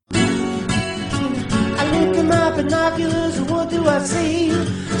my binoculars, and what do I see?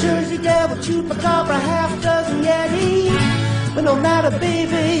 Jersey Devil, Chupacabra, half a dozen Yeti. But no matter,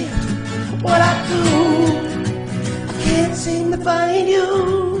 baby, what I do, I can't seem to find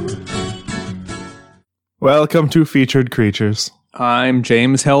you. Welcome to Featured Creatures. I'm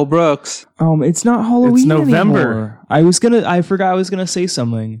James Hell Brooks. It's not Halloween It's November. anymore. I forgot I was gonna say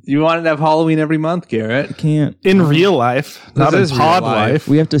something. You wanted to have Halloween every month, Garrett. Can't. In real life, not in is real pod life. life.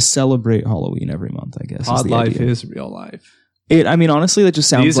 We have to celebrate Halloween every month, I guess. Pod the life idea. is real life. Honestly, that just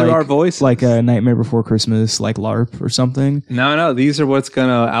sounds These like are our voices. like a Nightmare Before Christmas, like LARP or something. No, these are what's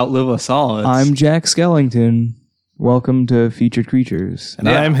gonna outlive us all. I'm Jack Skellington. Welcome to Featured Creatures. And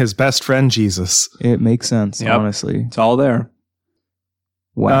I'm his best friend, Jesus. It makes sense, Yep. honestly. It's all there.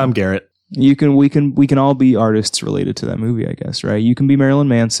 Wow. I'm Garrett. We can all be artists related to that movie, I guess, right? You can be Marilyn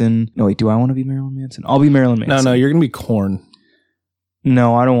Manson. No, wait, do I want to be Marilyn Manson? I'll be Marilyn Manson. No, you're going to be Korn.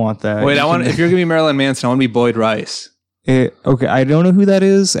 No, I don't want that. Wait, if you're gonna be Marilyn Manson, I want to be Boyd Rice. Okay, I don't know who that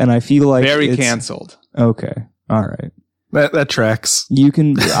is, and I feel like Very it's canceled. Okay, all right. That tracks. You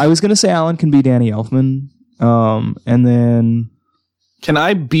can. I was gonna say Alan can be Danny Elfman, and then Can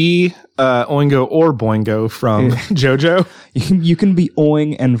I be Oingo or Boingo from JoJo? you can be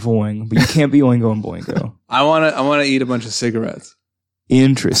Oing and Voing, but you can't be Oingo and Boingo. I wanna eat a bunch of cigarettes.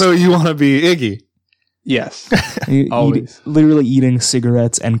 Interesting. So you want to be Iggy? Yes. Always. Literally eating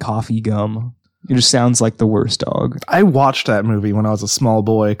cigarettes and coffee gum. It just sounds like the worst dog. I watched that movie when I was a small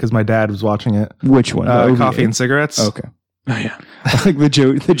boy because my dad was watching it. Which one? The OVA? Coffee and Cigarettes. Okay. Oh, yeah. Like the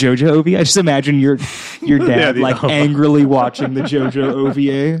JoJo OVA. I just imagine your dad the like OVA. angrily watching the JoJo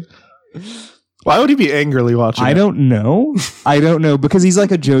OVA. Why would he be angrily watching I it? don't know. Because he's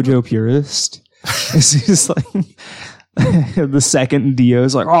like a JoJo purist. It's just like the second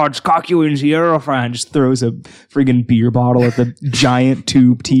Dio's like, oh, just cock you into your friend, just throws a friggin' beer bottle at the giant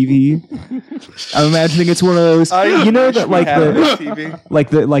tube TV. I'm imagining it's one of those, that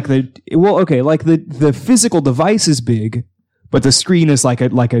like the physical device is big, but the screen is like a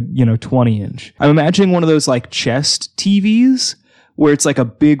 20-inch. I'm imagining one of those like chest TVs where it's like a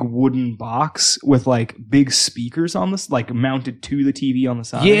big wooden box with like big speakers on this, like mounted to the TV on the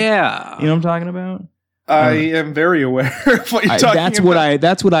side. Yeah. You know what I'm talking about? I am very aware of what you're talking about.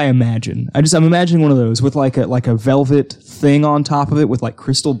 That's what I imagine. I'm imagining one of those with like a velvet thing on top of it with like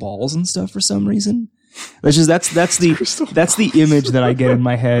crystal balls and stuff for some reason. That's the image that I get in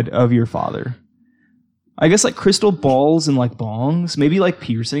my head of your father. I guess like crystal balls and like bongs, maybe like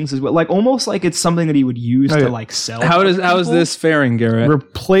piercings as well. Like almost like it's something that he would use to like sell. How is people. this faring, Garrett?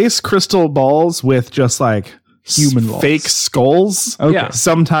 Replace crystal balls with just like Human balls. fake skulls. Okay. Yeah.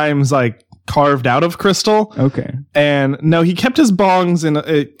 Sometimes like carved out of crystal. Okay. And no, he kept his bongs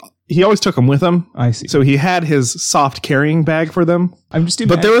he always took them with him. I see. So he had his soft carrying bag for them. I'm just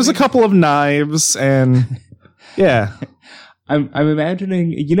But there was a couple of knives and yeah. I'm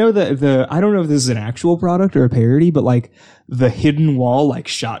imagining, the I don't know if this is an actual product or a parody, but like the hidden wall, like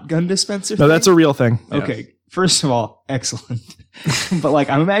shotgun dispenser. No, that's a real thing. okay. First of all, excellent. But like,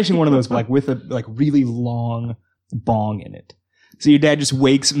 I'm imagining one of those, but like with a like really long bong in it. So your dad just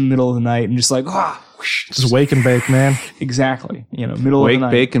wakes in the middle of the night and just like, whoosh, Just wake and bake, man. exactly. Middle Wake, of the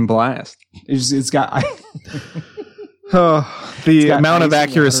night. bake, and blast. It's got. The got amount of ice and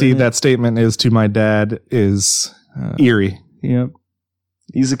accuracy water in it. that statement is to my dad is eerie. Yep.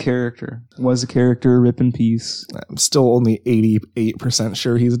 He's a character. Was a character. Rip in peace. I'm still only 88%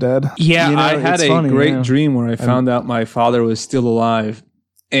 sure he's dead. Yeah, I had it's a funny, great yeah. dream where I found out my father was still alive,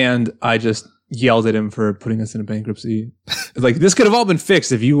 and I just yelled at him for putting us in a bankruptcy. Like, this could have all been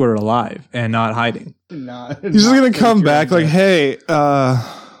fixed if you were alive and not hiding. He's just going to come back like, hey, can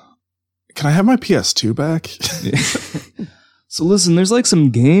I have my PS2 back? So listen, there's like some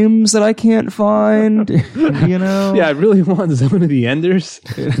games that I can't find. Yeah, I really want Zone of the Enders.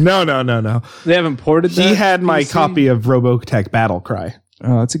 No. They haven't ported that. He had my PC? copy of Robotech Battle Cry.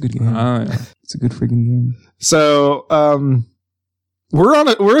 Oh, that's a good game. Oh, yeah. It's a good freaking game. So,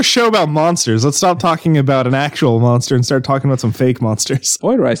 we're a show about monsters. Let's stop talking about an actual monster and start talking about some fake monsters.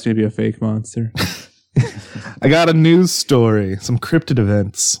 Boyd Rice may be a fake monster. I got a news story, some cryptid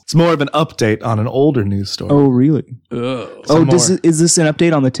events. It's more of an update on an older news story. Oh, really? Ugh. Some more. Is this an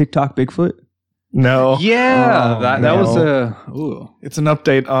update on the TikTok Bigfoot? No. Yeah, Oh, that no. was a... Ooh. It's an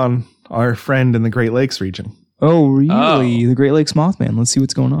update on our friend in the Great Lakes region. Oh, really? Oh. The Great Lakes Mothman. Let's see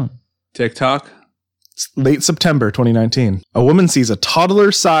what's going on. TikTok? It's late September 2019. A woman sees a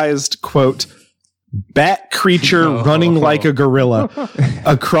toddler-sized, quote, bat creature running like a gorilla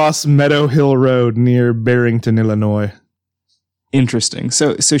across Meadow Hill Road near Barrington, Illinois. Interesting.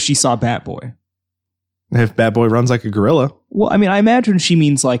 So she saw Bat Boy. If Bat Boy runs like a gorilla. Well, I mean, I imagine she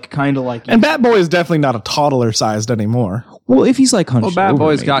means like kind of like. And Bat Boy is definitely not a toddler sized anymore. Well, if he's like hunched Well, Bat over,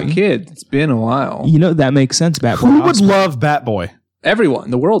 Boy's maybe. got kids. It's been a while. You know, that makes sense. Bat Boy. Who would love Bat Boy?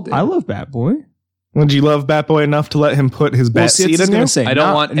 Everyone, the world did. I love Bat Boy. Would you love Bat Boy enough to let him put his bat see, seat that's in what I you? was gonna say. I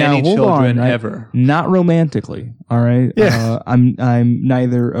don't want any hold children on, ever. Not romantically. All right. Yeah. I'm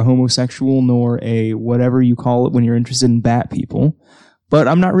neither a homosexual nor a whatever you call it when you're interested in bat people, but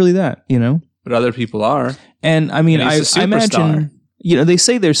I'm not really that. You know. But other people are. And I mean, And I he's a imagine, superstar. you know, they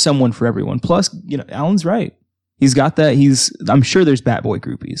say there's someone for everyone. Plus, you know, Alan's right. He's got that. I'm sure there's Bat Boy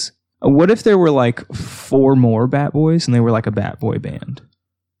groupies. What if there were like 4 more Bat Boys and they were like a Bat Boy band?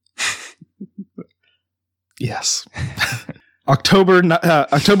 Yes. October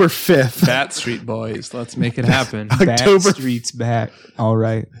 5th. Bat Street Boys. Let's make it happen. Bat October- Street's back. All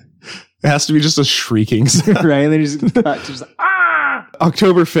right. It has to be just a shrieking sound. Right. And they just cut to just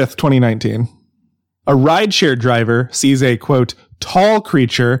October 5th, 2019. A rideshare driver sees a, quote, tall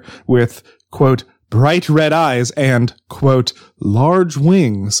creature with, quote, bright red eyes and, quote, large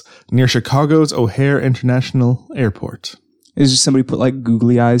wings near Chicago's O'Hare International Airport. It's just somebody put like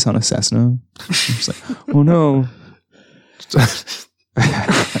googly eyes on a Cessna. It's like, oh no.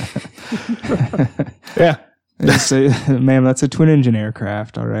 Yeah. It's ma'am, that's a twin engine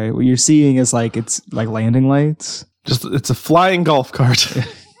aircraft. All right. What you're seeing is like, it's like landing lights. It's a flying golf cart.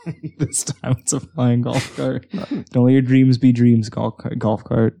 This time it's a flying golf cart. Don't let your dreams be dreams, golf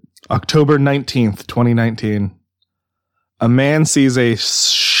cart. October 19th, 2019. A man sees a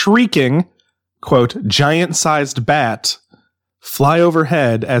shrieking, quote, giant-sized bat fly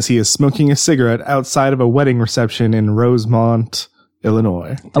overhead as he is smoking a cigarette outside of a wedding reception in Rosemont,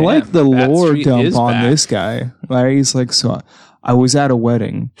 Illinois. I like the Bat lore Street dump is on back. this guy. Like, he's like, so I was at a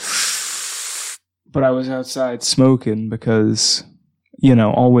wedding, but I was outside smoking because, you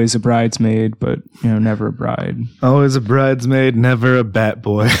know, always a bridesmaid, but, you know, never a bride. Always a bridesmaid, never a bat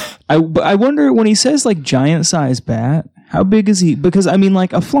boy. But I wonder when he says like giant sized bat, how big is he? Because I mean,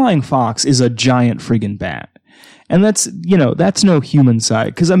 like a flying fox is a giant friggin' bat. And that's, you know, that's no human size.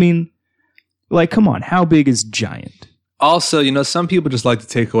 Because I mean, like, come on, how big is giant? Also, you know, some people just like to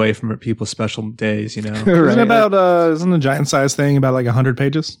take away from people's special days, you know. Isn't it about, isn't the giant size thing about like 100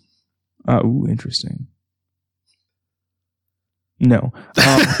 pages? Ooh, interesting. No,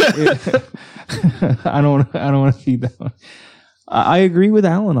 I don't want to feed that one. I agree with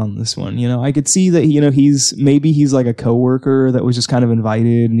Alan on this one. You know, I could see that, you know, he's like a coworker that was just kind of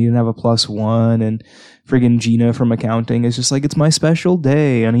invited and he didn't have a +1, and friggin' Gina from accounting is just like, it's my special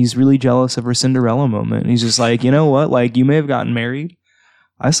day. And he's really jealous of her Cinderella moment. And he's just like, you know what? Like, you may have gotten married.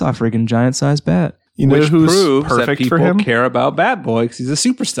 I saw a friggin' giant sized bat. You know Which who's proves that perfect people for him? care about Bat Boy because he's a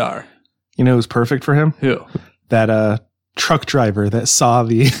superstar. You know who's perfect for him? Who? That truck driver that saw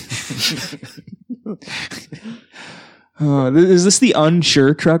the... Is this the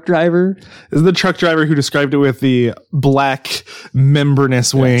unsure truck driver? This is the truck driver who described it with the black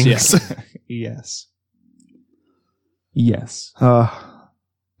membranous wings. Yes. Yes. All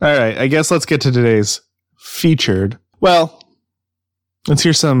right, I guess let's get to today's featured. Well, let's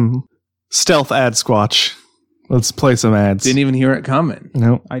hear some stealth ad squatch. Let's play some ads. Didn't even hear it coming.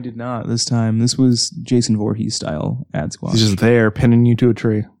 No, I did not this time. This was Jason Voorhees style ad squad. he's just there pinning you to a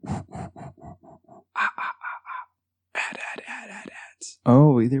tree.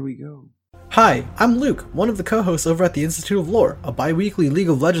 Oh, there we go. Hi, I'm Luke, one of the co-hosts over at the Institute of Lore, a bi-weekly League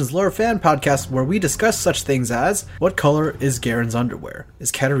of Legends lore fan podcast where we discuss such things as: what color is Garen's underwear?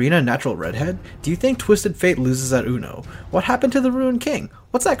 Is Katarina a natural redhead? Do you think Twisted Fate loses at Uno? What happened to the Ruined King?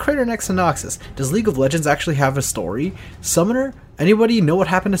 What's that crater next to Noxus? Does League of Legends actually have a story? Summoner? Anybody know what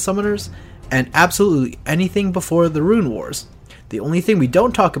happened to Summoners? And absolutely anything before the Rune Wars. The only thing we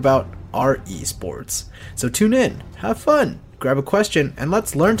don't talk about are esports. So tune in, have fun, grab a question, and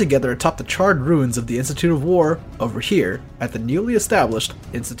let's learn together atop the charred ruins of the Institute of War over here at the newly established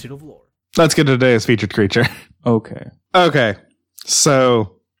Institute of Lore. Let's get to today's featured creature. Okay. Okay,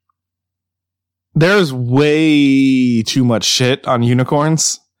 so there's way too much shit on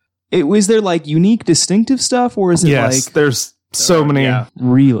unicorns. Was there like unique, distinctive stuff, or is it Yes, like there's so many. yeah.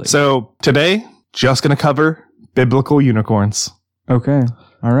 really? So today, just gonna cover biblical unicorns. Okay.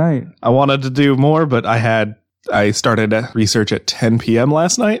 All right. I wanted to do more, but I started research at 10 p.m.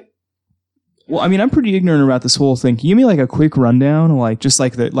 last night. Well, I mean, I'm pretty ignorant about this whole thing. Can you give me like a quick rundown, like just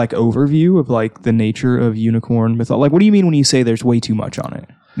like the overview of like the nature of unicorn mythology? Like, what do you mean when you say there's way too much on it?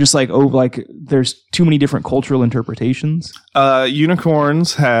 Just like there's too many different cultural interpretations.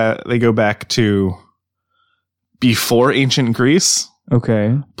 Unicorns they go back to before ancient Greece.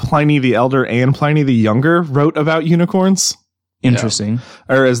 Okay. Pliny the Elder and Pliny the Younger wrote about unicorns, Interesting.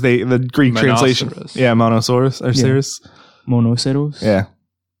 or as the Greek translation, Monoceros. Monosaurus or Yeah. Cirrus. Monoceros? Yeah.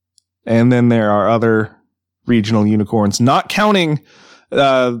 And then there are other regional unicorns, not counting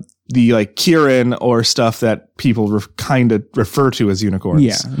the like Kirin or stuff that people kind of refer to as unicorns.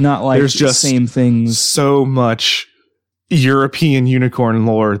 Yeah, not like There's just same things. so much European unicorn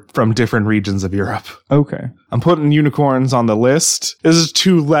lore from different regions of Europe. Okay. I'm putting unicorns on the list. This is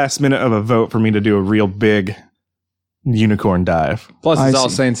too last minute of a vote for me to do a real big unicorn dive. Plus, it's I All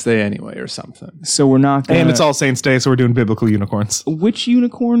see. Saints Day anyway, or something. So we're not gonna... And it's All Saints Day, so we're doing biblical unicorns. Which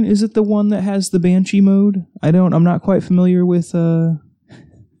unicorn? Is it the one that has the Banshee mode? I'm not quite familiar with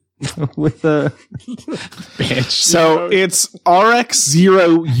with the So it's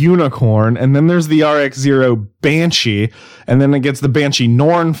RX-0 Unicorn, and then there's the RX-0 Banshee, and then it gets the Banshee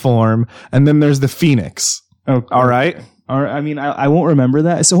Norn form, and then there's the Phoenix. Oh, All right? All right. I mean, I won't remember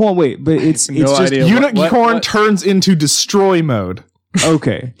that. So hold on, wait. But it's No just idea. Unicorn what? turns into Destroy mode.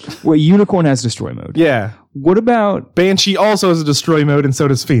 okay. Wait, Unicorn has Destroy mode. Yeah. What about? Banshee also has a Destroy mode, and so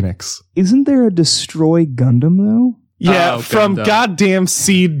does Phoenix. Isn't there a Destroy Gundam though? Yeah, Oh, from Gundam. goddamn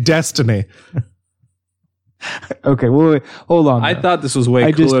Seed Destiny. Okay. Wait. Hold on. I though. thought this was way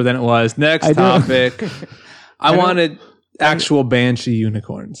I just- cooler than it was. Next I don't- topic. I wanted actual Banshee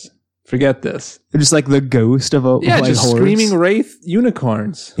unicorns. Forget this. just like the ghost of a Yeah, like, just horse. screaming wraith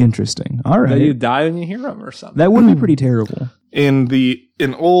unicorns. Interesting. All That you right. die when you hear them or something. That would be pretty terrible. In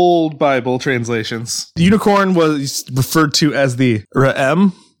old Bible translations, the unicorn was referred to as the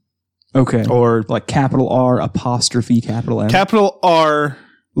Ra'em, Okay. or Like capital R apostrophe capital M. capital R,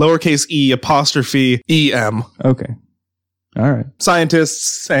 lowercase e, apostrophe EM. Okay. All right.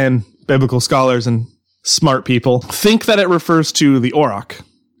 Scientists and biblical scholars and smart people think that it refers to the Auroch,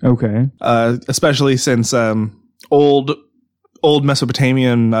 Okay. especially since old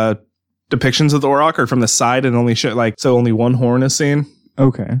Mesopotamian depictions of the Auroch are from the side and only only one horn is seen.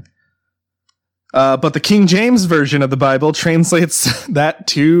 Okay. But the King James version of the Bible translates that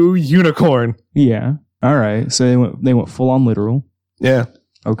to unicorn. Yeah. All right. So they went full on literal. Yeah.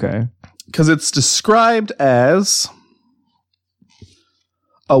 Okay. Because it's described as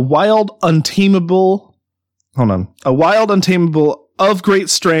a wild, untamable of great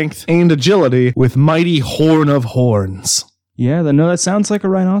strength and agility with mighty horn of horns. Yeah. No, that sounds like a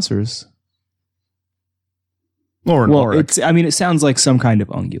rhinoceros. Or an Well, auroch. it sounds like some kind of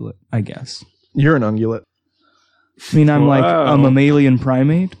ungulate, I guess. You're an ungulate. I mean, I'm like Wow. a mammalian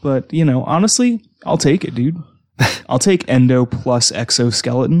primate, but honestly, I'll take it, dude. I'll take endo plus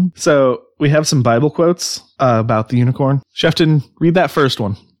exoskeleton. So we have some Bible quotes about the unicorn. Shefton, read that first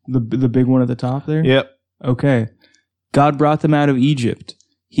one. The big one at the top there. Yep. Okay. God brought them out of Egypt.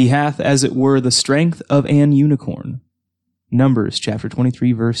 He hath, as it were, the strength of an unicorn. Numbers chapter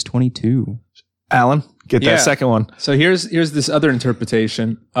 23, verse 22. Alan, get Yeah. that second one. So here's this other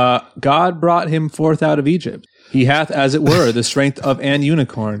interpretation. God brought him forth out of Egypt. He hath, as it were, the strength of an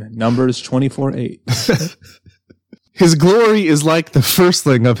unicorn. Numbers 24:8. His glory is like the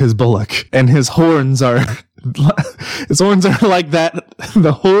firstling of his bullock, and his horns are like that,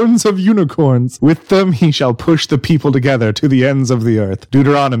 the horns of unicorns. With them he shall push the people together to the ends of the earth.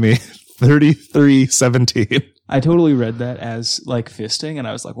 Deuteronomy 33:17. I totally read that as like fisting, and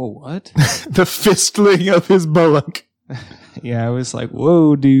I was like, "Well, what?" The fistling of his bullock. Yeah, I was like,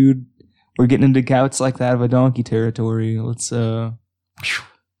 "Whoa, dude, we're getting into gouts like that of a donkey territory." Let's All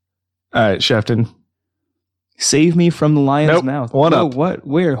right, Shefton. save me from the lion's Nope, mouth. one Whoa, up. What?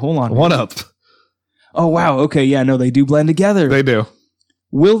 Where? Hold on. One up. Oh wow. Okay. Yeah. No, they do blend together. They do.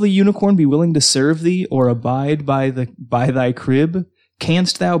 Will the unicorn be willing to serve thee, or abide by thy crib?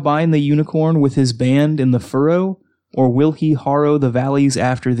 Canst thou bind the unicorn with his band in the furrow, or will he harrow the valleys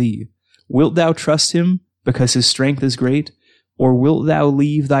after thee? Wilt thou trust him, because his strength is great, or wilt thou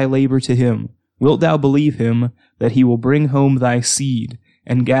leave thy labor to him? Wilt thou believe him, that he will bring home thy seed,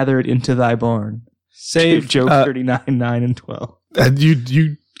 and gather it into thy barn? Save Job 39, 9, and 12.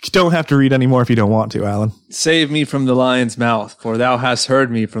 You don't have to read anymore if you don't want to, Alan. Save me from the lion's mouth, for thou hast heard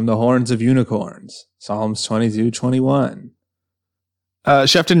me from the horns of unicorns. Psalms 22:21.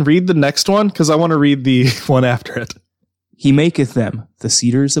 Shefton, read the next one, because I want to read the one after it. He maketh them, the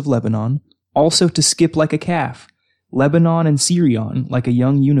cedars of Lebanon, also to skip like a calf, Lebanon and Sirion like a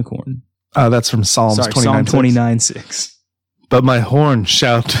young unicorn. That's from Psalm 29. 29:6. But my horn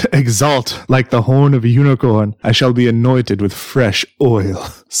shall exalt like the horn of a unicorn. I shall be anointed with fresh oil.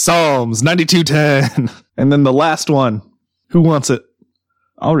 Psalms 92:10. And then the last one. Who wants it?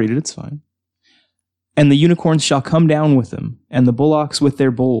 I'll read it, it's fine. And the unicorns shall come down with them, and the bullocks with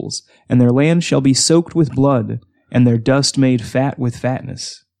their bulls, and their land shall be soaked with blood, and their dust made fat with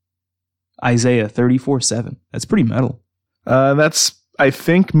fatness. Isaiah 34:7. That's pretty metal. That's I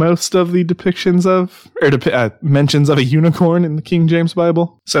think, most of the depictions of, or mentions of a unicorn in the King James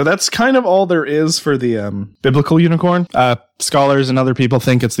Bible. So that's kind of all there is for the biblical unicorn. Scholars and other people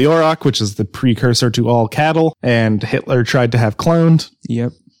think it's the auroch, which is the precursor to all cattle, and Hitler tried to have cloned.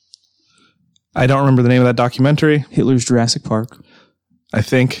 Yep. I don't remember the name of that documentary. Hitler's Jurassic Park. I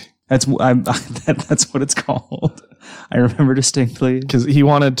think. That's what it's called. I remember distinctly. Because he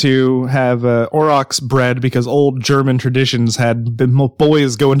wanted to have aurochs bred because old German traditions had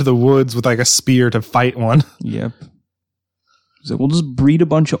boys go into the woods with like a spear to fight one. Yep. So we'll just breed a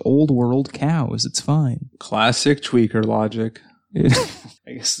bunch of old world cows. It's fine. Classic tweaker logic. I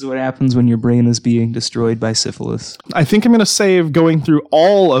guess this is what happens when your brain is being destroyed by syphilis. I think I'm going to save going through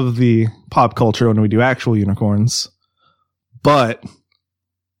all of the pop culture when we do actual unicorns. But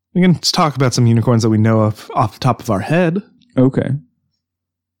we can just talk about some unicorns that we know of off the top of our head. Okay.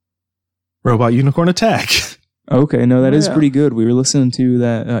 Robot Unicorn Attack. Okay, no, that is Yeah. pretty good. We were listening to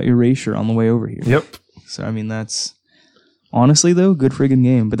that Erasure on the way over here. Yep. So, I mean, that's... Honestly, though, good friggin'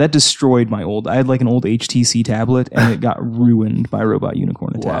 game. But that destroyed my old... I had like an old HTC tablet, and it got ruined by Robot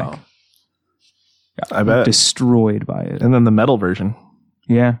Unicorn Attack. Wow. I bet. Destroyed by it. And then the metal version.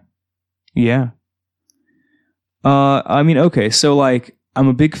 Yeah. Yeah. I mean, okay, so like, I'm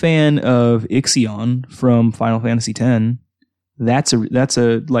a big fan of Ixion from Final Fantasy X. That's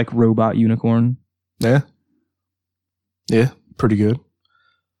a like robot unicorn. Yeah. Yeah. Pretty good.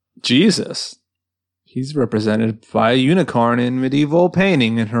 Jesus. He's represented by a unicorn in medieval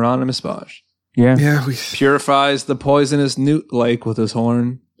painting in Hieronymus Bosch. Yeah. Yeah. Purifies the poisonous newt lake with his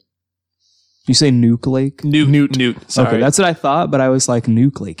horn. You say Nuke Lake? Newt. Sorry. Okay, that's what I thought, but I was like,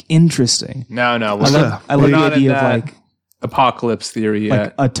 Nuke Lake. Interesting. No. I love the idea of like apocalypse theory yet.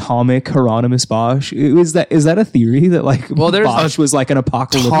 like atomic Hieronymus Bosch. Is that a theory that like there's Bosch was like an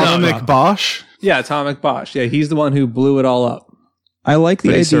apocalyptic Atomic rock? Bosch? Yeah, Atomic Bosch. Yeah, he's the one who blew it all up. I like the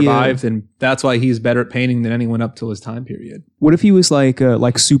But he idea. survived, and that's why he's better at painting than anyone up till his time period. What if he was like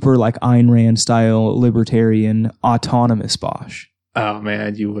super like Ayn Rand style libertarian autonomous Bosch? Oh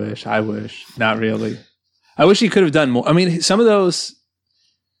man, you wish. I wish. Not really. I wish he could have done more. I mean, some of those,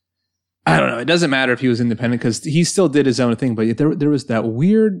 I don't know. It doesn't matter if he was independent because he still did his own thing. But there was that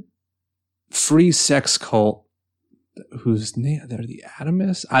weird free sex cult whose name, they're the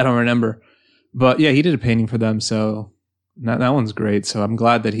Atomists? I don't remember. But yeah, he did a painting for them. So that one's great. So I'm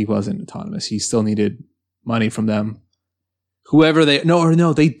glad that he wasn't autonomous. He still needed money from them. Whoever they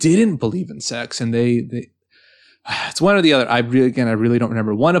didn't believe in sex, and they it's one or the other. I really don't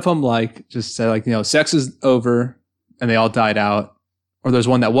remember. One of them like just said like, sex is over, and they all died out. Or there's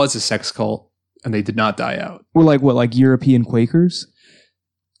one that was a sex cult and they did not die out. We're like what, like European Quakers?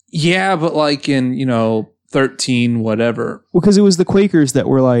 Yeah, but like in 13 whatever. Well, because it was the Quakers that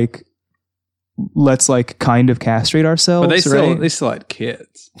were like, let's like kind of castrate ourselves. But right? they still had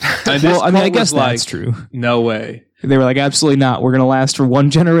kids. I guess that's true. No way. They were like, absolutely not. We're going to last for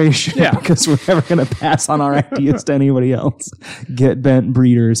one generation. Yeah. Because we're never going to pass on our ideas to anybody else. Get bent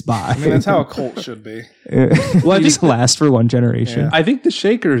breeders by. I mean, that's how a cult should be. Well, just last for one generation. Yeah. I think the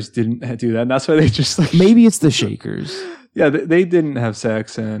Shakers didn't do that. And that's why they just like Maybe it's the Shakers. yeah, they didn't have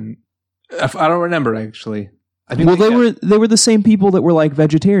sex, and I don't remember actually. I think Well, they were the same people that were like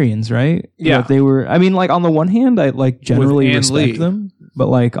vegetarians, right? Yeah. But they were. I mean, like on the one hand, I like generally Ann respect Lee. them, but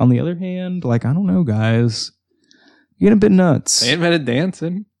like on the other hand, like I don't know, guys, you're getting a bit nuts. they invented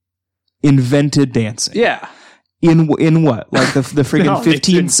dancing. Invented dancing. Yeah. In what? Like the friggin' No, they 15th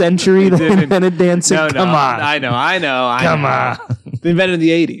didn't. century They they didn't. invented dancing? No, Come on. I know. Come on. They invented in the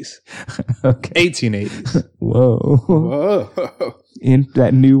 80s. Okay. 1880s. Whoa. Whoa. In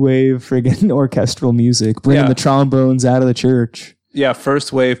that new wave friggin' orchestral music, bringing Yeah. the trombones out of the church. Yeah,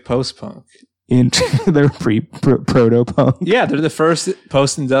 first wave post-punk. They're proto-punk. Yeah, they're the first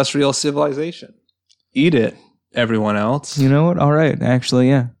post-industrial civilization. Eat it, everyone else. You know what? All right. Actually,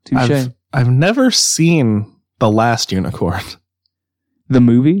 yeah. Touche. I've never seen The Last Unicorn. The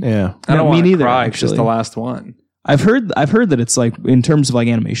movie? Yeah. I don't me want to neither, cry. It's just actually. the last one. I've heard that it's like in terms of like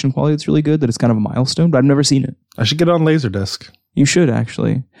animation quality, it's really good. That it's kind of a milestone, but I've never seen it. I should get it on Laserdisc. You should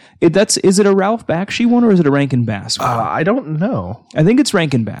actually. Is it a Ralph Bakshi one or is it a Rankin Bass one? I don't know. I think it's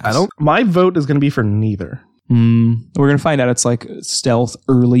Rankin Bass. My vote is going to be for neither. We're gonna find out. It's like stealth,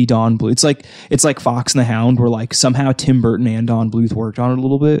 early Don Bluth. It's like Fox and the Hound, where like somehow Tim Burton and Don Bluth worked on it a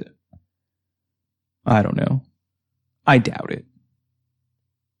little bit. I don't know. I doubt it.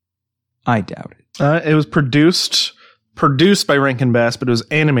 It was produced by Rankin Bass, but it was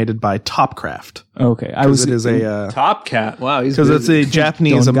animated by Topcraft. Okay, It is a Top Cat. Wow, he's because it's a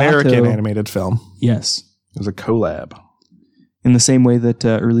Japanese American Dongato. animated film. yes, It was a collab. in the same way that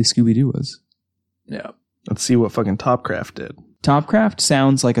early Scooby Doo was. yeah. Let's see what fucking Topcraft did. Topcraft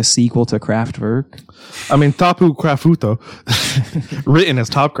sounds like a sequel to Kraftwerk. I mean, Tapu Crafuto, written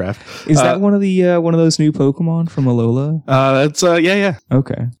as Topcraft. Is that one of those new Pokemon from Alola? That's yeah.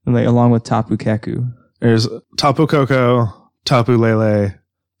 Okay, like, along with Tapu Keku. There's Tapu Koko, Tapu Lele,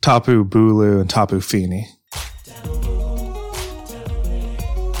 Tapu Bulu, and Tapu Fini.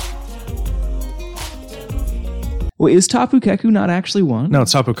 Well, is Tapu Keku not actually one? No,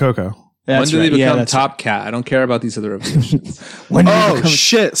 it's Tapu Koko. When do they become that's Top Cat? I don't care about these other evolutions. When did it Oh become-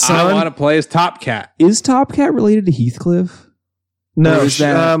 shit, son! I want to play as Top Cat. Is Top Cat related to Heathcliff? No, Or is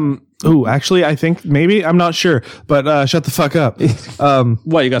that- actually, I think maybe I'm not sure, but shut the fuck up.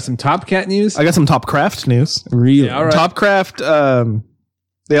 What, you got some Top Cat news? I got some Topcraft news. Really? Yeah, all right. Topcraft,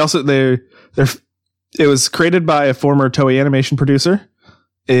 it was created by a former Toei Animation producer.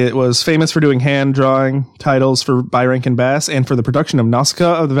 It was famous for doing hand drawing titles by Rankin Bass and for the production of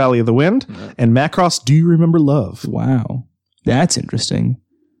Nausicaa of the Valley of the Wind and Macross Do You Remember Love? Wow, that's interesting.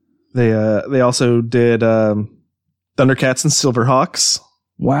 They also did Thundercats and Silverhawks.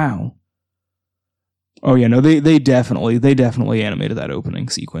 Wow. Oh yeah, no, they definitely animated that opening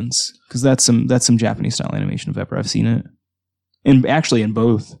sequence because that's some Japanese style animation if ever I've seen it, and actually in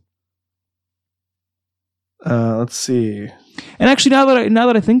both. Let's see. And actually, now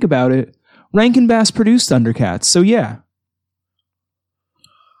that I think about it, Rankin Bass produced Thundercats, so yeah.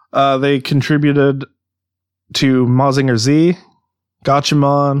 They contributed to Mazinger Z,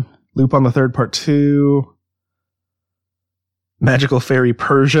 Gatchaman, Lupin the Third Part 2, Magical Fairy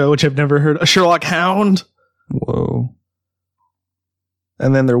Persia, which I've never heard of, Sherlock Hound. Whoa.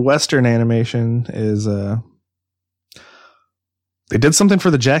 And then their Western animation is they did something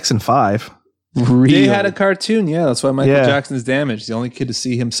for the Jackson 5. Really? They had a cartoon, yeah. That's why Michael Yeah. Jackson's Damaged. The only kid to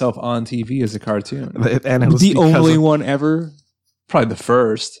see himself on TV as a cartoon. And it was the because only of- one ever? Probably the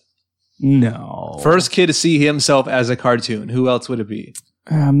first. No. First kid to see himself as a cartoon. Who else would it be?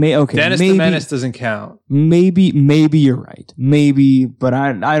 Okay. Dennis the Menace doesn't count. Maybe you're right. Maybe, but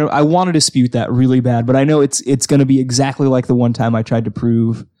I want to dispute that really bad. But I know it's going to be exactly like the one time I tried to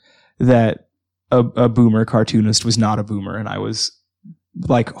prove that a boomer cartoonist was not a boomer, and I was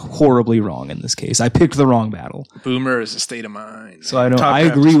like horribly wrong in this case. I picked the wrong battle. Boomer is a state of mind. So I don't. Top I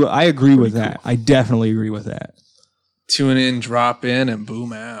Craft. agree. I agree with that. I definitely agree with that. Tune in, drop in, and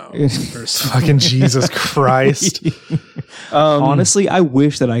boom out. fucking Jesus Christ. Honestly, I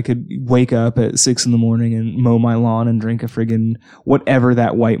wish that I could wake up at 6 a.m. and mow my lawn and drink a friggin' whatever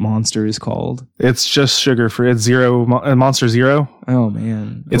that white monster is called. It's just sugar free. It's Monster Zero. Oh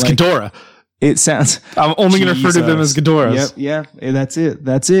man, It's Like, Ghidorah. It sounds. I'm only going to refer to them as Ghidorahs. Yep. Yeah. That's it.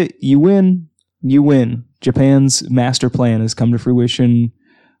 That's it. You win. You win. Japan's master plan has come to fruition.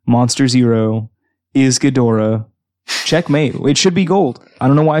 Monster Zero is Ghidorah. Checkmate. It should be gold. I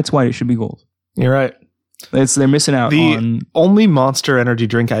don't know why it's white. It should be gold. You're right. They're missing out The on. only Monster energy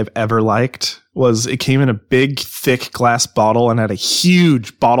drink I've ever liked was it came in a big, thick glass bottle and had a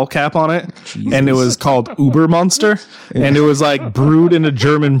huge bottle cap on it. And it was called Uber Monster. And it was like brewed in a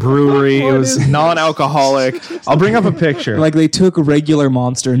German brewery. It was non-alcoholic. I'll bring up a picture. Like they took a regular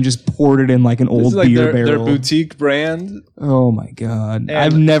Monster and just poured it in like an This old is like beer their barrel. boutique brand. Oh my god!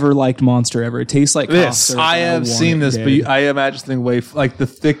 I've never liked Monster ever. It tastes like cough This. syrup. I and have want seen it this, dead. but I imagine something like the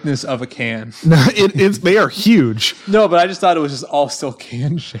thickness of a can. No, they are huge. No, but I just thought it was just all still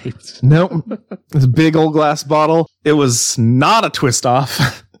can shaped. No, it's a big old glass bottle. It was not a twist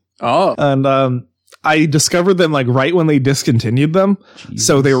off. Oh, And I discovered them like right when they discontinued them.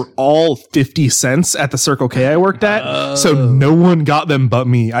 So they were all 50 cents at the Circle K I worked at. So no one got them but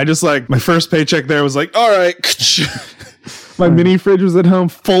me. I just like my first paycheck there was like, all right. My mini fridge was at home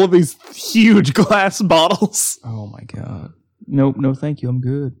full of these huge glass bottles. Oh my god! Nope, no, thank you. I'm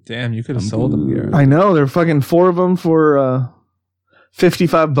good. damn! You could have sold them here. I know. They're fucking 4 of them for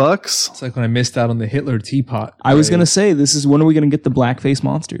 $55. It's like when I missed out on the Hitler teapot. I was gonna say this is when are we gonna get the blackface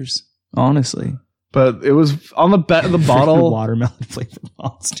monsters? Honestly, But it was on the the bottle. watermelon flavored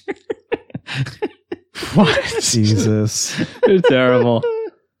monster. What? Jesus. They're terrible.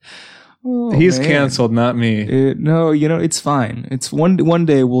 Oh, He's man. canceled, not me. No, it's fine. It's one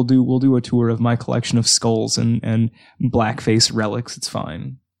day we'll do a tour of my collection of skulls and blackface relics. It's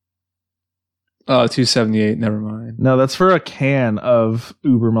fine. Oh, 278. Never mind. No, that's for a can of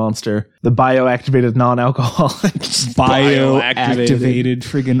Uber Monster. The bioactivated non-alcoholic. Bioactivated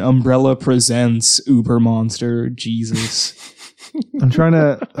friggin' Umbrella presents Uber Monster. Jesus. I'm trying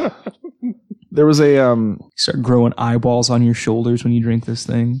to. There was a Start growing eyeballs on your shoulders when you drink this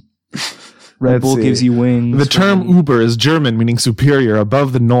thing. Red Let's Bull see. gives you wings. The term Uber is German, meaning superior,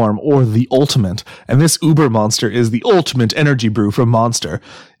 above the norm, or the ultimate. And this Uber Monster is the ultimate energy brew from Monster.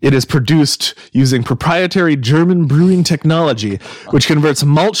 It is produced using proprietary German brewing technology, which converts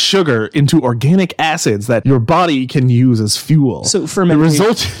malt sugar into organic acids that your body can use as fuel. So the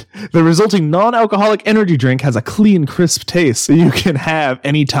fermentation. resulting non-alcoholic energy drink has a clean, crisp taste that you can have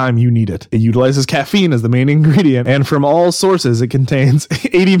anytime you need it. It utilizes caffeine as the main ingredient, and from all sources, it contains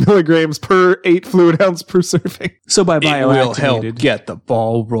 80 milligrams per 8 fluid ounce per serving. So by It will help bioactivated. get the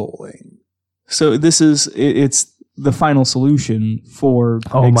ball rolling. So this is it's the final solution for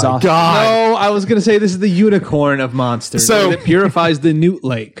Oh my exhaustion. God. No, I was going to say this is the unicorn of monsters. So- It purifies the newt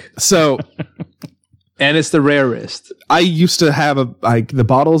lake. So And it's the rarest. I used to have the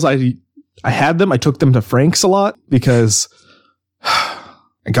bottles. I had them. I took them to Frank's a lot because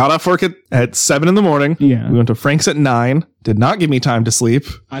I got off work at 7 a.m. Yeah. We went to Frank's at 9. Did not give me time to sleep.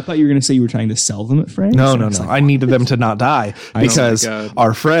 I thought you were going to say you were trying to sell them at Frank's. No. And I was like, I needed them to not die because Oh my God.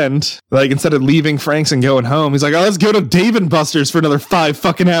 our friend, like, instead of leaving Frank's and going home, he's like, "Oh, let's go to Dave and Buster's for another 5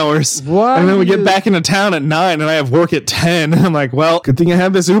 fucking hours." What? And then we get back into town at 9, and I have work at 10. I'm like, well, good thing I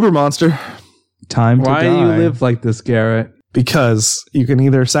have this Uber monster. time Why to do die. you live like this, Garrett? Because you can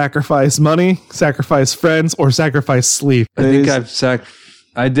either sacrifice money, sacrifice friends, or sacrifice sleep. I think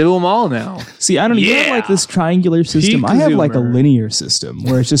I did them all now. See, I don't know. You have Yeah. like this triangular system. Peak I have like a zoomer. linear system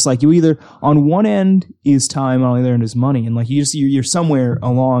where it's just like you either on one end is time, on the other end is money, and like you're somewhere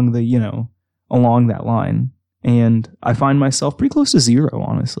along the along that line. And I find myself pretty close to zero,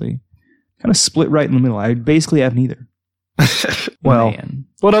 honestly. Kind of split right in the middle. I basically have neither. Well, Man.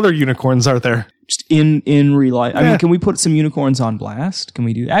 what other unicorns are there? Just in real life. I Yeah. mean, can we put some unicorns on blast? Can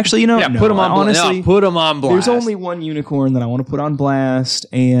we do? Actually, no. Put them on blast. Honestly, Put them on blast. there's only one unicorn that I want to put on blast,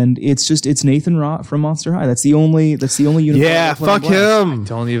 and it's Nathan Rott from Monster High. That's the only unicorn. Yeah, I wanna put on fuck blast. him.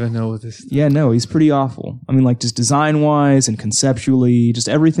 Don't even know what this is. Yeah, no, he's pretty awful. I mean, like just design wise and conceptually, just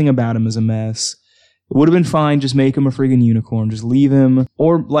everything about him is a mess. It would have been fine, just make him a friggin' unicorn, just leave him,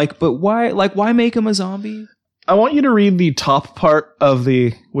 or like, but why make him a zombie? I want you to read the top part of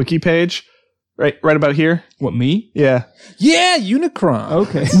the wiki page, right about here. What, me? Yeah, Yeah, Unicron.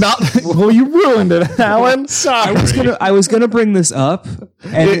 Okay. not. Well, you ruined it, Alan. Sorry. I was gonna bring this up,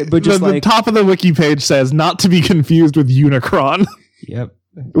 but just the top of the wiki page says not to be confused with Unicron. yep.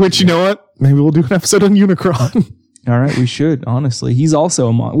 Which, you know what? Maybe we'll do an episode on Unicron. All right, we should honestly. He's also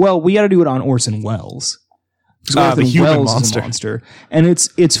a well. We got to do it on Orson Welles. Because The human Welles is monster. a monster, and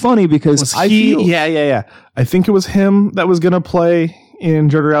it's funny because I feel Yeah. I think it was him that was going to play in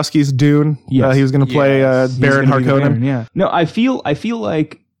Jodorowsky's Dune. Yes. He was going to play He's Baron gonna be the Harkonnen. Baron, yeah. No, I feel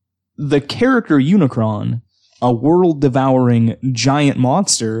like the character Unicron, a world-devouring giant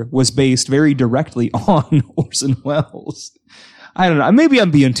monster, was based very directly on Orson Welles. I don't know. Maybe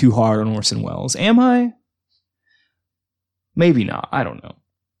I'm being too hard on Orson Welles. Am I? Maybe not. I don't know.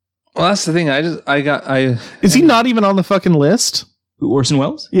 Well, that's the thing. Is he not even on the fucking list? Who, Orson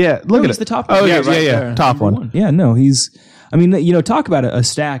Welles? Yeah, look at he's it. the top Oh, one. yeah, Yeah, right yeah. there. Top Number one. Yeah, no, he's. I mean, talk about a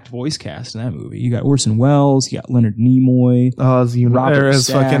stacked voice cast in that movie. You got Orson Welles, you got Leonard Nimoy. Oh, as Robert as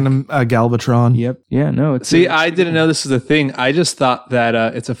Stack. fucking Galvatron. Yep. Yeah. No. It's See, I didn't know this was a thing. I just thought that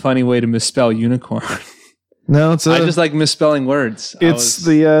it's a funny way to misspell unicorn. No, it's I just like misspelling words. it's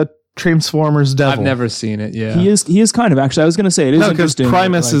the Transformers devil. I've never seen it. Yeah, He is kind of actually. I was going to say it is No, because interesting.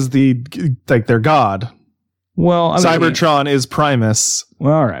 Primus like- is their god. well. I mean, Cybertron is Primus,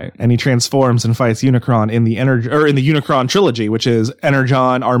 Well, all right. and he transforms and fights Unicron in the Unicron trilogy, which is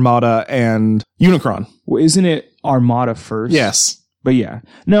Energon, Armada, and Unicron. Well, isn't it Armada first? Yes. But yeah.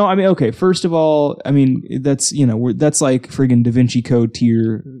 No, I mean, okay. First of all, I mean that's that's like friggin' Da Vinci Code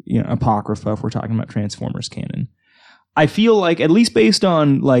tier, apocrypha. If we're talking about Transformers canon, I feel like at least based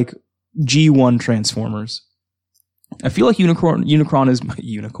on like G1 Transformers, I feel like Unicron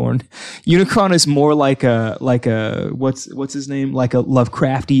is more like a what's his name, like a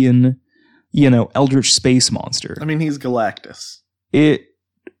Lovecraftian, eldritch space monster. I mean, he's Galactus.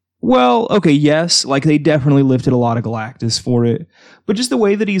 Well, okay, yes, like they definitely lifted a lot of Galactus for it, but just the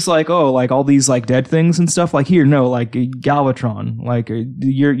way that he's like, oh, like all these like dead things and stuff. Like here, no, like Galvatron, like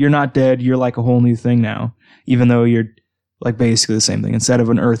you're not dead. You're like a whole new thing now, even though you're like basically the same thing. Instead of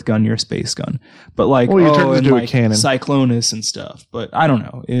an Earth gun, you're a space gun. But like, Well, you turned and into a like cannon. Cyclonus and stuff. But I don't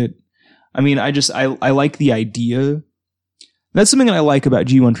know. I mean, I like the idea. That's something that I like about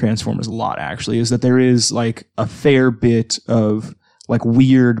G1 Transformers a lot. Actually, is that there is like a fair bit of like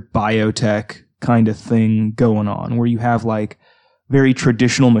weird biotech kind of thing going on where you have like very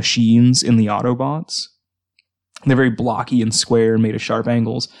traditional machines in the Autobots. They're very blocky and square and made of sharp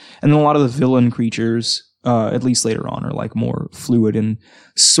angles. And then a lot of the villain creatures, at least later on, are like more fluid and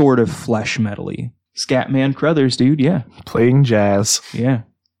sort of flesh metally. Scatman Crothers, dude. Yeah. Playing jazz. Yeah.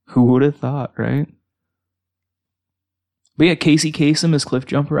 Who would have thought, right? But yeah, Casey Kasem as Cliff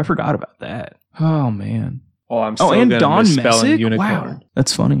Jumper. I forgot about that. Oh man. Oh, I'm still and gonna Don misspell Messick. unicorn. Wow,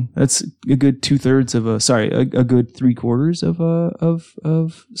 that's funny. That's a good 2/3 of a good 3/4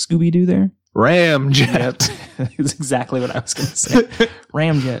 of Scooby Doo there. Ramjet. That's exactly what I was going to say.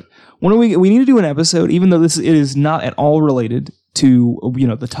 Ramjet. When we need to do an episode, even though it is not at all related to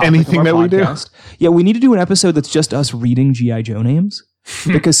the topic Anything of our that we do. podcast. Yeah, we need to do an episode that's just us reading G.I. Joe names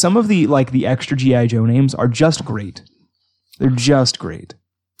because some of the extra G.I. Joe names are just great. They're just great.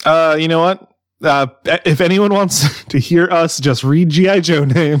 You know what? If anyone wants to hear us just read G.I. Joe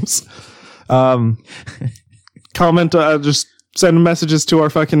names, comment, just send messages to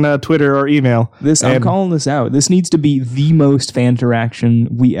our fucking Twitter or email. I'm calling this out. This needs to be the most fan interaction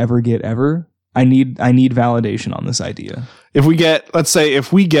we ever get ever. I need validation on this idea. If we get, let's say,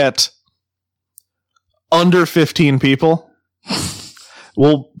 under 15 people,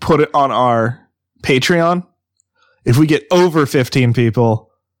 we'll put it on our Patreon. If we get over 15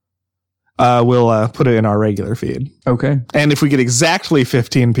 people, we'll put it in our regular feed. Okay. And if we get exactly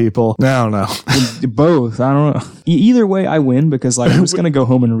 15 people, I don't know. Both. I don't know. Either way, I win because I'm just going to go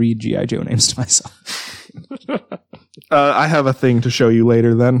home and read G.I. Joe names to myself. I have a thing to show you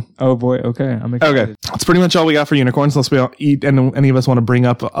later then. Oh boy. Okay. I'm excited. Okay. That's pretty much all we got for unicorns. Unless we all eat and any of us want to bring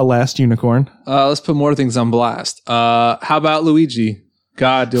up a last unicorn. Let's put more things on blast. How about Luigi?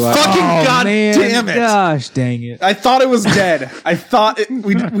 God, do I... Fucking God damn it. Gosh, dang it. I thought it was dead. I thought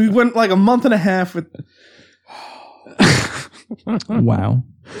we went like a month and a half with... Wow.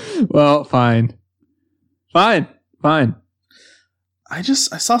 Well, fine. I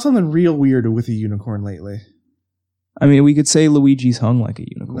saw something real weird with a unicorn lately. I mean, we could say Luigi's hung like a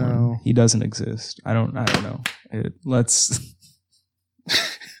unicorn. No. He doesn't exist. I don't know.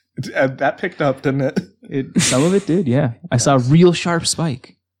 That picked up, didn't it? Some of it did, yeah. I saw a real sharp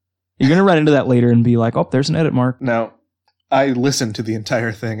spike. You're going to run into that later and be like, oh, there's an edit mark. No. I listened to the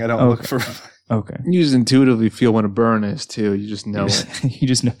entire thing. I don't look for... Okay. You just intuitively feel when a burn is, too. You just know it. You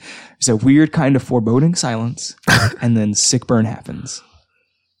just know. There's a weird kind of foreboding silence, and then sick burn happens.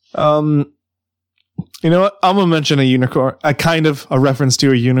 You know what? I'm going to mention a unicorn, a reference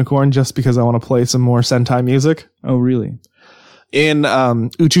to a unicorn just because I want to play some more Sentai music. Oh, really? In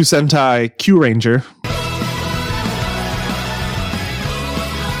Uchu Sentai Q Ranger.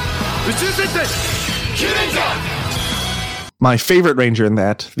 My favorite ranger in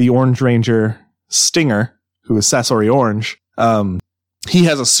that, the Orange Ranger Stinger, who is Sasori Orange, he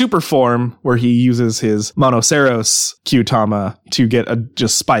has a super form where he uses his Monoceros Q-Tama to get a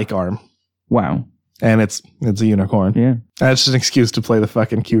just spike arm. Wow. And it's a unicorn. Yeah. That's just an excuse to play the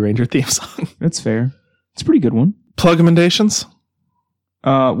fucking Q Ranger theme song. That's fair. It's a pretty good one. Plug recommendations?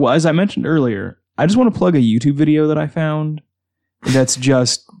 Well, as I mentioned earlier, I just want to plug a YouTube video that I found that's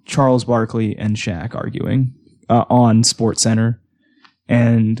just Charles Barkley and Shaq arguing on SportsCenter.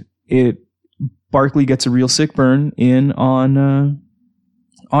 And Barkley gets a real sick burn in on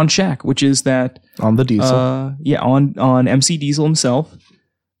Shaq, which is that... On the Diesel. On MC Diesel himself.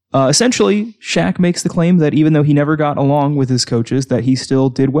 Essentially, Shaq makes the claim that even though he never got along with his coaches, that he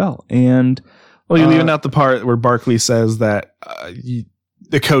still did well. And well, you're leaving out the part where Barkley says that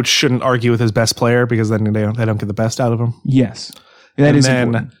the coach shouldn't argue with his best player because then they don't get the best out of him. Yes. That is then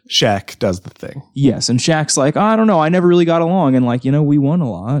important. Shaq does the thing. Yes, and Shaq's like, I don't know, I never really got along, and we won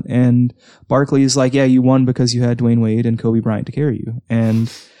a lot. And Barkley's like, yeah, you won because you had Dwayne Wade and Kobe Bryant to carry you. And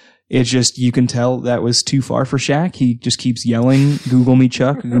it's just, you can tell that was too far for Shaq. He just keeps yelling, Google me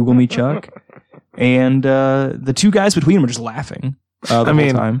Chuck, Google me Chuck. And the two guys between them are just laughing the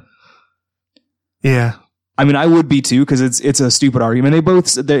whole time. Yeah. I mean, I would be too, because it's a stupid argument.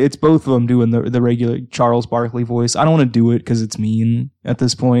 It's both of them doing the regular Charles Barkley voice. I don't want to do it because it's mean at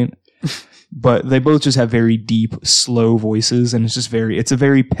this point, but they both just have very deep, slow voices, and it's a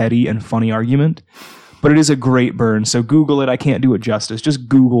very petty and funny argument. But it is a great burn. So Google it. I can't do it justice. Just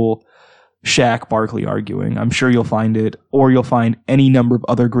Google Shaq Barkley arguing. I'm sure you'll find it, or you'll find any number of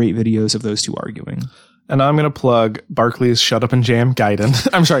other great videos of those two arguing. And I'm going to plug Barkley's Shut Up and Jam Gaiden.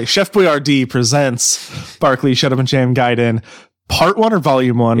 I'm sorry, Chef Boyardee presents Barkley's Shut Up and Jam Gaiden, Part 1 or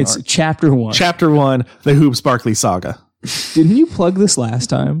Volume 1? It's Chapter 1. Chapter 1, The Hoops Barkley Saga. Didn't you plug this last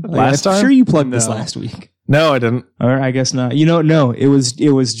time? I'm sure you plugged this last week. No, I didn't. Or I guess not. No, it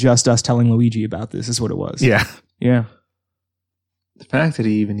was just us telling Luigi about this is what it was. Yeah. Yeah. The fact that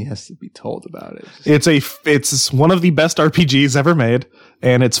he even has to be told about it. It's one of the best RPGs ever made,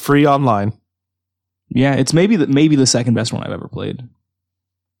 and it's free online. Yeah, it's maybe the second best one I've ever played.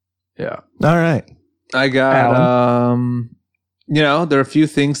 Yeah. All right. I got there are a few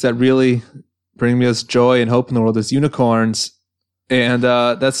things that really bring me us joy and hope in the world as unicorns. And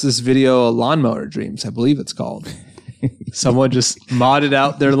that's this video, Lawnmower Dreams, I believe it's called. Someone just modded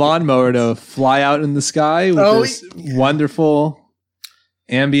out their lawnmower to fly out in the sky with this wonderful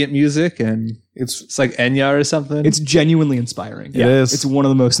ambient music, and it's like Enya or something. It's genuinely inspiring. It is. It's one of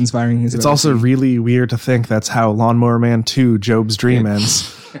the most inspiring things. It's also really weird to think that's how Lawnmower Man 2 Job's Dream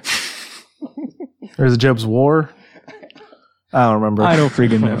ends. Or is it Job's War? I don't remember. I don't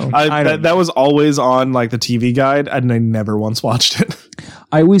freaking know. That was always on like the TV guide, and I never once watched it.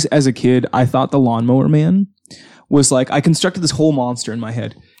 I always, as a kid, I thought the Lawnmower Man was like, I constructed this whole monster in my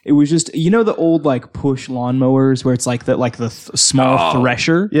head. It was just, you know, the old like push lawnmowers where it's like the small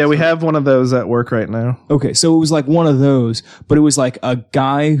thresher. Yeah, we have one of those at work right now. Okay, so it was like one of those, but it was like a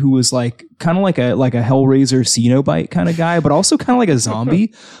guy who was like kind of like a Hellraiser Cenobite kind of guy, but also kind of like a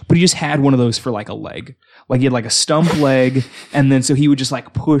zombie. But he just had one of those for like a leg. Like he had like a stump leg, and then so he would just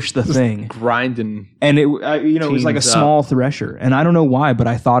like push the thing, grinding, and it it was like a small thresher, and I don't know why, but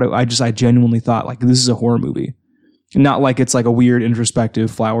I thought I genuinely thought like this is a horror movie, not like it's like a weird introspective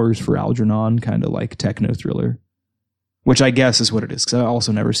Flowers for Algernon kind of like techno thriller, which I guess is what it is. Because I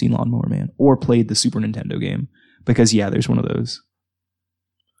also never seen Lawnmower Man or played the Super Nintendo game because there's one of those.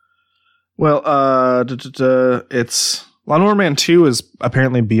 Well, it's Lawnmower Man 2 is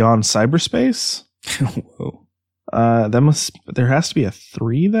apparently beyond cyberspace. Whoa. There has to be a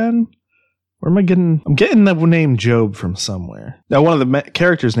 3 then? Where am I getting? I'm getting the name Job from somewhere. Now, one of the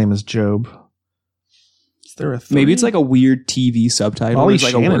characters' name is Job. Is there a 3? Maybe it's like a weird TV subtitle. Molly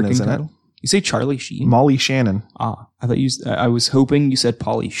like Shannon, a working isn't title. it? You say Charlie Sheen? Molly Shannon. Ah, I thought I was hoping you said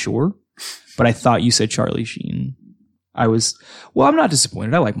Pauly Shore, but I thought you said Charlie Sheen. I'm not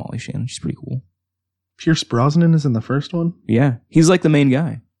disappointed. I like Molly Shannon. She's pretty cool. Pierce Brosnan is in the first one? Yeah, he's like the main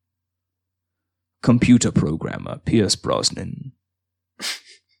guy. Computer programmer Pierce Brosnan.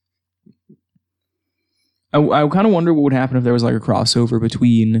 I kind of wonder what would happen if there was like a crossover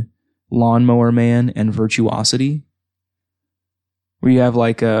between Lawnmower Man and Virtuosity, where you have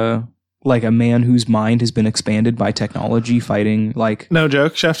like a man whose mind has been expanded by technology fighting like... No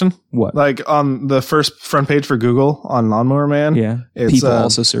joke, Shefton. What? Like on the first front page for Google on Lawnmower Man. Yeah. It's, People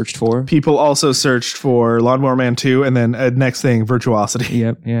also searched for Lawnmower Man 2 and then next thing, Virtuosity.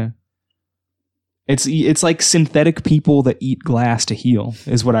 Yep. Yeah. It's like synthetic people that eat glass to heal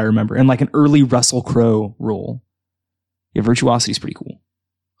is what I remember. And like an early Russell Crowe role. Yeah, Virtuosity's pretty cool.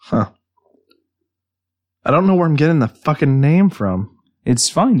 Huh. I don't know where I'm getting the fucking name from. It's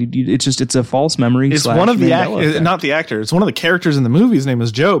fine. It's a false memory. It's one of the not the actor. It's one of the characters in the movie. His name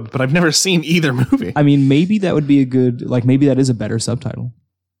is Job, but I've never seen either movie. I mean, maybe that would be a good, like maybe that is a better subtitle.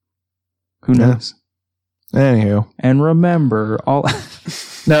 Who knows? Anywho. And remember, all...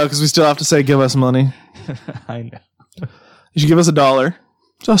 No, because we still have to say, give us money. I know. You should give us $1.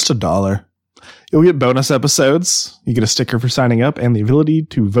 Just $1. You'll get bonus episodes. You get a sticker for signing up and the ability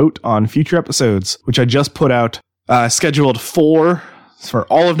to vote on future episodes, which I just put out, scheduled for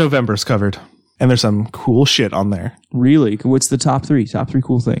all of November's covered. And there's some cool shit on there. Really? What's the top 3? Top 3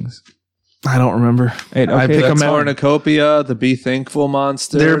 cool things? I don't remember. Okay. I pick the them out. Cornucopia, the Be Thankful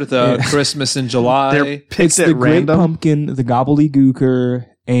monster, Christmas in July. They're picked It's at the Great random. Pumpkin, the Gobbledygooker,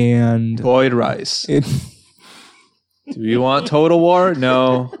 and... Boyd Rice. It, Do you want Total War?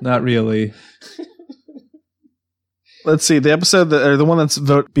 No, not really. Let's see. The episode the one that's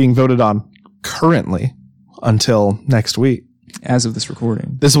being voted on currently until next week. as of this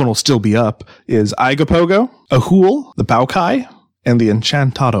recording. This one will still be up. Is Aigapogo, Ahul, the Baukai, and the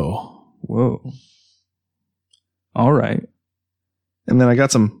Enchantado. Whoa. All right. And then I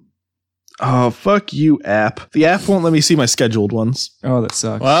got some. Oh, fuck you, app. The app won't let me see my scheduled ones. Oh, that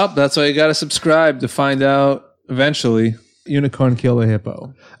sucks. Well, that's why you got to subscribe to find out eventually. Unicorn kill a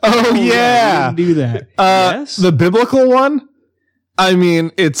hippo. Oh, yeah. We didn't do that. Yes. The biblical one? I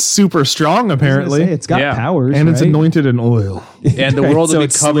mean, it's super strong, apparently. It's got Yeah. powers. And it's right? anointed in oil. And the Right, world so will be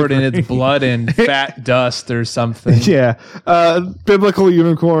it's covered in slippery. its blood and fat dust or something. Yeah. Biblical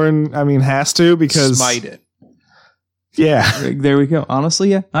unicorn, I mean, has to because. Smite it. Yeah. There we go. Honestly,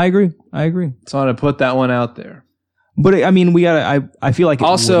 yeah, I agree. So I want to put that one out there. But I mean, we gotta. I feel like it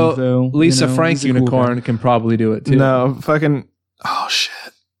Also, wouldn't, though, Lisa you know, Frank he's a cool unicorn guy. can probably do it too. No, fucking. Oh,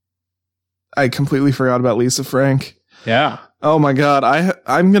 shit. I completely forgot about Lisa Frank. Yeah. Oh my god,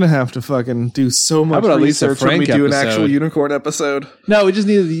 I'm gonna have to fucking do so much about a Lisa research when we Frank do an episode? actual unicorn episode. No, we just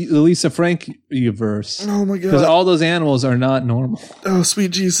need the Lisa Frank verse. Oh my Because god. all those animals are not normal. Oh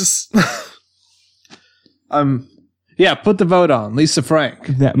sweet Jesus. Yeah, put the vote on. Lisa Frank.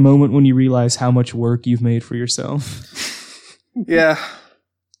 That moment when you realize how much work you've made for yourself. Yeah.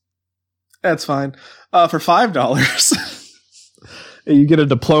 That's fine. For $5, you get a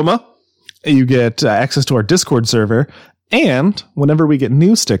diploma, you get access to our Discord server, and whenever we get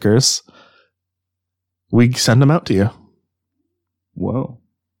new stickers, we send them out to you. Whoa.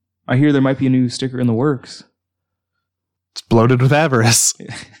 I hear there might be a new sticker in the works. It's bloated with avarice.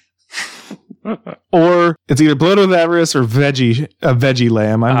 Or it's either bloated with avarice or veggie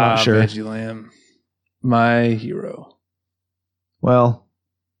lamb. I'm not sure. Veggie lamb. My hero. Well,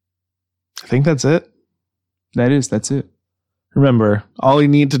 I think that's it. That's it. Remember, all you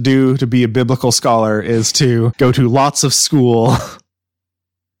need to do to be a biblical scholar is to go to lots of school.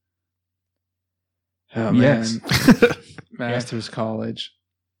 Oh, man. Yes. Master's College.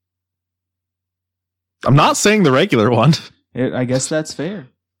 I'm not saying the regular one. I guess that's fair.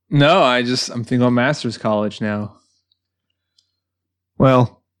 No, I'm thinking of Master's College now.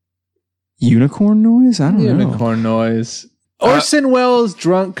 Well, Unicorn noise? I don't know. Unicorn noise. Orson Welles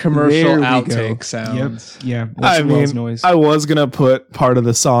drunk commercial There we outtake go. sounds. Yep. Yeah. I Orson Welles mean, noise. I was going to put part of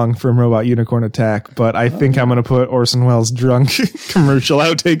the song from Robot Unicorn Attack, but I think I'm going to put Orson Welles drunk commercial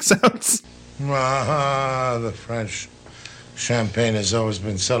outtake sounds. Ah, the French champagne has always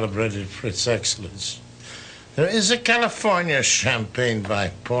been celebrated for its excellence. There is a California champagne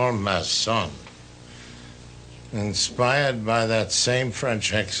by Paul Masson. Inspired by that same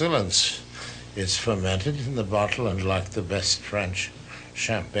French excellence, it's fermented in the bottle, and like the best French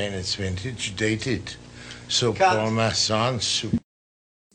champagne, it's vintage dated. So Paul Masson,